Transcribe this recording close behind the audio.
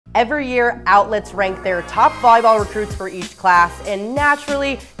Every year, outlets rank their top volleyball recruits for each class, and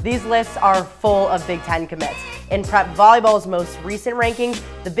naturally, these lists are full of Big Ten commits. In Prep Volleyball's most recent rankings,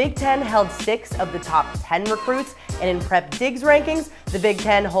 the Big Ten held 6 of the top 10 recruits, and in Prep Dig's rankings, the Big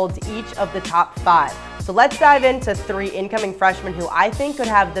Ten holds each of the top 5. So let's dive into 3 incoming freshmen who I think could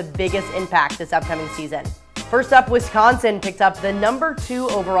have the biggest impact this upcoming season. First up, Wisconsin picked up the number 2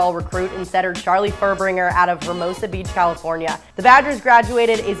 overall recruit in setter Charlie Furbringer out of Hermosa Beach, California. The Badgers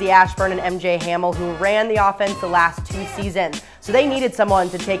graduated Izzy Ashburn and MJ Hamill, who ran the offense the last 2 seasons. So they needed someone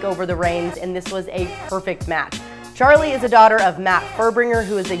to take over the reins, and this was a perfect match. Charlie is a daughter of Matt Furbringer,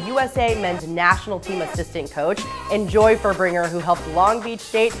 who is a USA men's national team assistant coach, and Joy Furbringer, who helped Long Beach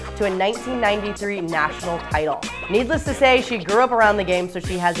State to a 1993 national title. Needless to say, she grew up around the game, so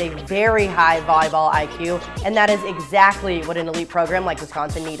she has a very high volleyball IQ, and that is exactly what an elite program like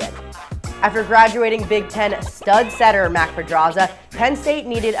Wisconsin needed. After graduating Big Ten stud setter Mac Pedraza, Penn State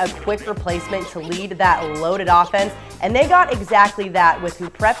needed a quick replacement to lead that loaded offense, and they got exactly that with who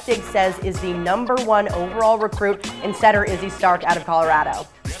Prep Dig says is the number 1 overall recruit in setter Izzy Stark out of Colorado.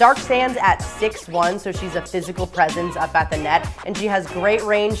 Stark stands at 6'1", so she's a physical presence up at the net, and she has great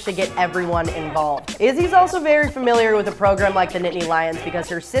range to get everyone involved. Izzy's also very familiar with a program like the Nittany Lions because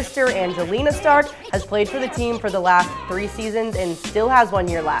her sister Angelina Stark has played for the team for the last 3 seasons and still has 1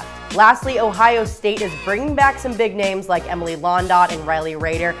 year left. Lastly, Ohio State is bringing back some big names like Emily Londot and Riley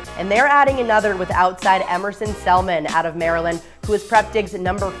Rader, and they're adding another with outside Emerson Selman out of Maryland, who is Prep Dig's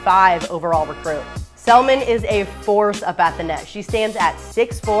number 5 overall recruit. Selman is a force up at the net. She stands at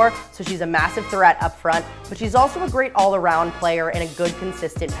 6'4", so she's a massive threat up front, but she's also a great all-around player and a good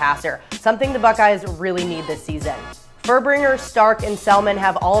consistent passer, something the Buckeyes really need this season. Furbringer, Stark, and Selman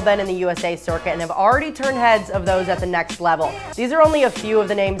have all been in the USA circuit and have already turned heads of those at the next level. These are only a few of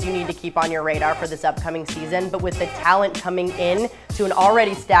the names you need to keep on your radar for this upcoming season, but with the talent coming in to an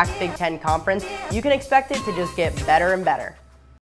already stacked Big Ten conference, you can expect it to just get better and better.